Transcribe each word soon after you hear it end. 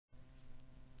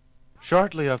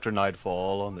Shortly after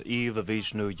nightfall, on the eve of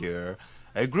each new year,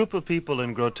 a group of people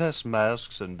in grotesque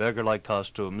masks and beggar-like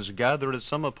costumes gather at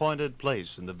some appointed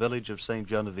place in the village of St.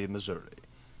 Genevieve, Missouri.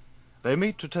 They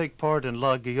meet to take part in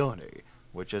La Guignolee,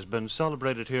 which has been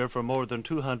celebrated here for more than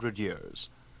 200 years.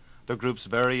 The groups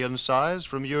vary in size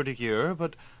from year to year,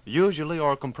 but usually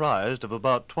are comprised of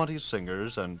about 20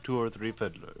 singers and 2 or 3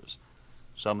 fiddlers.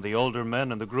 Some of the older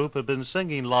men in the group have been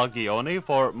singing La Guignolee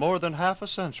for more than half a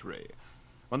century.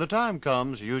 When the time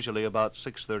comes, usually about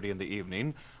 6:30 in the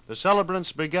evening, the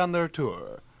celebrants begin their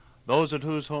tour. Those at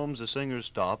whose homes the singers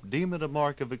stop deem it a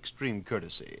mark of extreme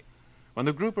courtesy. When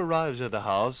the group arrives at a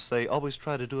house, they always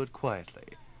try to do it quietly.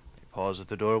 They pause at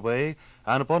the doorway,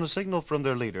 and upon a signal from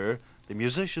their leader, the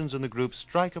musicians in the group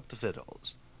strike up the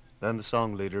fiddles. Then the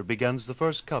song leader begins the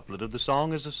first couplet of the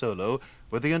song as a solo,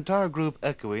 with the entire group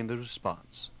echoing the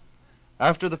response.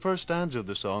 After the first stanza of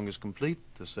the song is complete,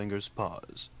 the singers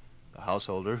pause. The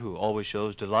householder, who always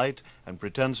shows delight and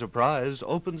pretends surprise,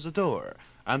 opens the door,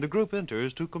 and the group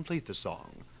enters to complete the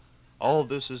song. All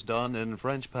this is done in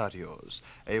French patios,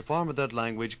 a form of that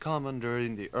language common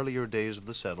during the earlier days of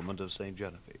the settlement of St.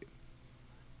 Genevieve.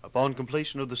 Upon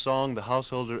completion of the song, the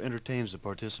householder entertains the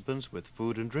participants with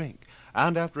food and drink,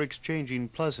 and after exchanging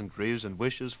pleasantries and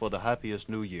wishes for the happiest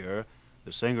new year,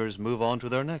 the singers move on to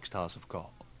their next house of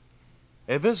call.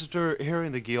 A visitor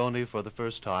hearing the Guignolee for the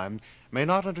first time may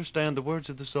not understand the words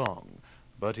of the song,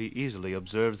 but he easily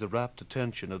observes the rapt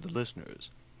attention of the listeners,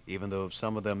 even though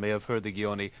some of them may have heard the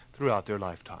Guignolee throughout their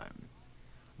lifetime.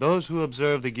 Those who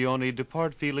observe the Guignolee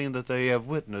depart feeling that they have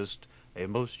witnessed a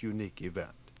most unique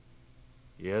event.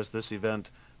 Yes, this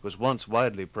event was once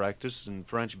widely practiced in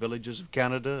French villages of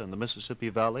Canada and the Mississippi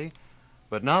Valley,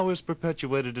 but now is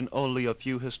perpetuated in only a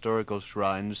few historical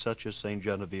shrines such as St.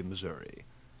 Genevieve, Missouri,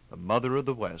 the mother of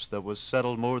the West that was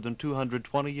settled more than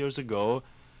 220 years ago,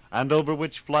 and over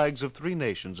which flags of 3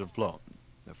 nations have flown,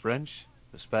 the French,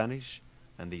 the Spanish,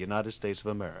 and the United States of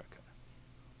America,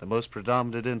 the most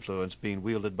predominant influence being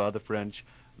wielded by the French,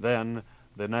 then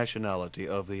the nationality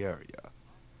of the area.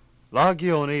 La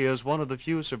Guignolee is one of the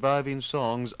few surviving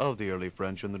songs of the early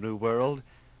French in the New World,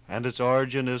 and its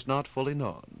origin is not fully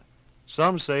known.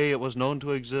 Some say it was known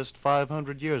to exist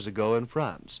 500 years ago in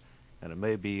France, and it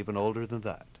may be even older than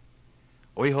that.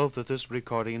 We hope that this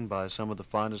recording by some of the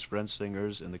finest French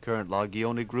singers in the current La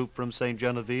Guignolee group from St.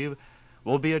 Genevieve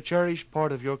will be a cherished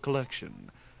part of your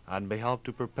collection and may help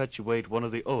to perpetuate one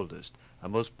of the oldest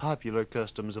and most popular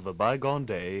customs of a bygone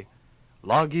day,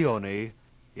 La Guignolee,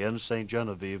 in St.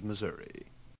 Genevieve, Missouri.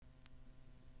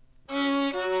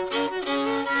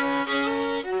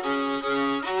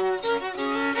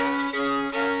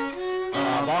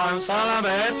 Bon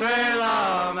salametre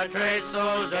la maître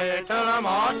sausé tout le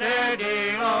monde est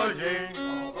délogé.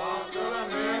 Bon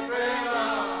salametre la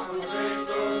maître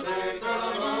sausé tout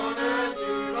le monde est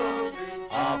délogé.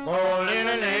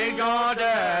 Apolline les gens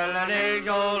de la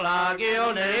légion La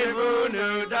Guignolee vous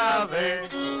nous davez.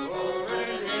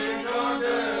 Apolline les gens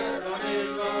de la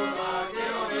légion La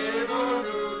Guignolee vous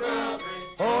nous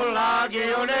davez. Oh La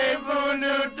Guignolee vous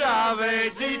nous davez,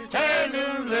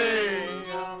 citez-nous les.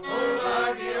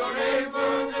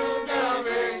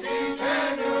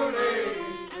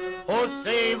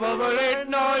 Si vous voulez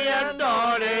noyer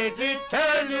dans les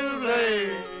Italiens,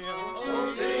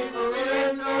 si vous voulez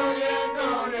noyer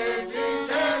dans les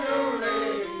Italiens,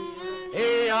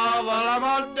 et avant la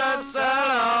mode de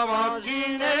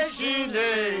Salamandine et Chile,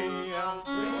 et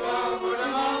avant la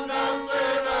mode de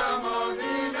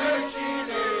Salamandine et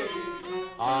Chile,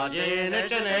 en dîne et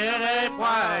tenir les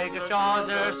poings, que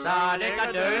chose ça des qu'à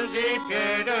 2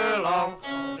 pieds de long.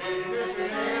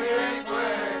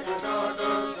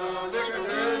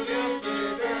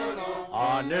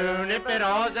 Nous les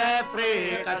pérons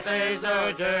Afrique à 16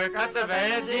 heures de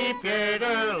 90 pieds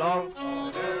de long.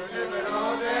 Nous les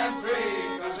pérons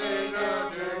Afrique à 16 heures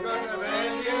de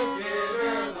 90 pieds de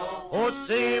long.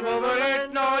 Aussi vous voulez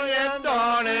noyer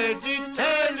dans les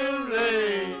Italiens.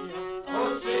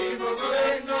 Aussi vous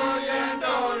voulez noyer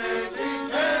dans les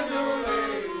Italiens.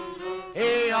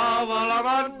 Et avant la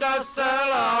mode de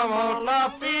Salamandre la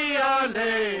fille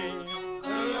allée.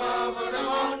 Et avant la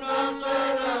mode de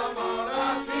Salamandre.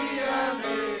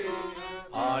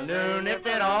 Nous ne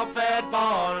pourrons faire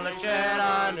bon la chair,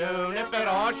 nous ne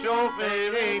pourrons chauffer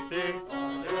les pieds. Nous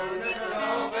ne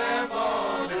pourrons faire bon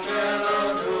la chair,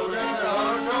 nous ne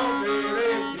pourrons chauffer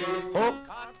les pieds. Oh,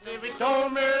 quand tu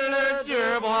tombes le Dieu,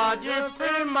 bois Dieu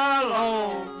fait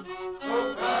malon. Oh,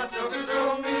 quand tu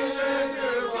tombes le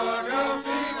Dieu, bois Dieu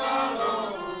fait malon.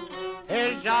 Et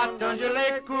j'attends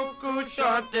les coucous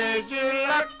chanter sur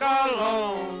la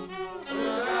colonne.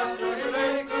 J'attends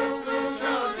les coucous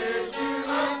chanter sur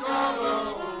la colonne.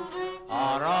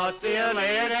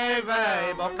 les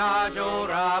réveils, bon quand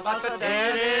j'aurai pas se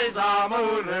taire les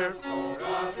amoureux.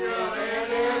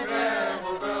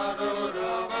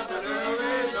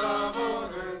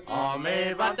 Oh,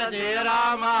 mais va te dire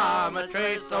à ma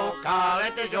trace au car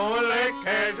et tes jolis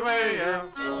que joyeux.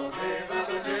 Oh, mais va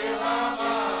te dire à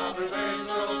ma trace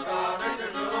au car et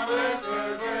tes jolis que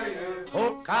joyeux.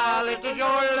 Au car et tes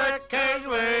jolis que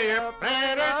joyeux,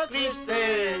 près de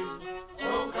tristesse. Au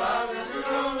car et tes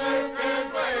jolis que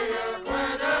joyeux,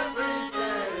 près de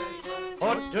tristesse.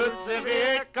 Oh, toutes ces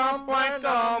vieilles campagnes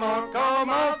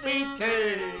comme pité.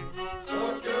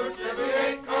 Oh, toutes ces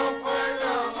vieilles campagnes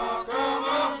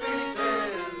comme pité.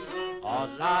 Oh,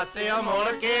 ça c'est un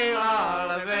mot qui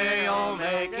l'a levé, oh,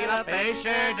 mais qui l'a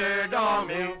péché de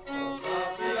dormir. Oh, ça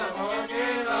c'est un mot qui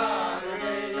l'a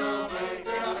levé, oh, mais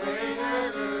qui l'a péché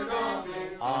de dormir.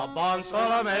 Oh, bonne soit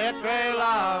la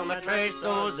maîtresse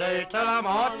osée, te la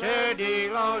mort dit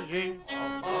logis. Oh,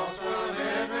 bonne soit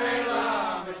la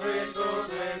maîtresse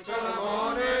osée, te la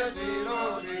mort dit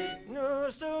logis. Nous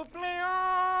supplions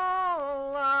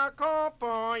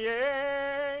l'accompagner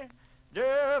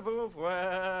de vous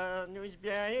voir, nous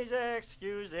bien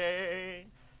excuser.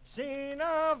 Si nous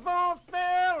avons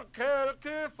fait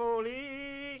quelques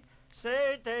folies,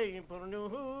 c'était pour nous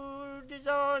des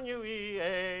ennuis.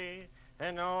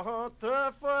 Et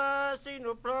notre fois, si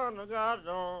nous prenons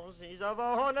gardons, si nous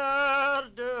avons honneur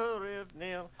de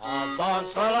revenir. Ah, bon,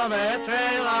 soit la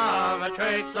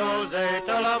maîtresse osée,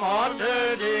 te la mort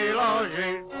de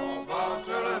déloger. Ah, bon,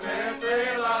 soit la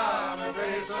maîtresse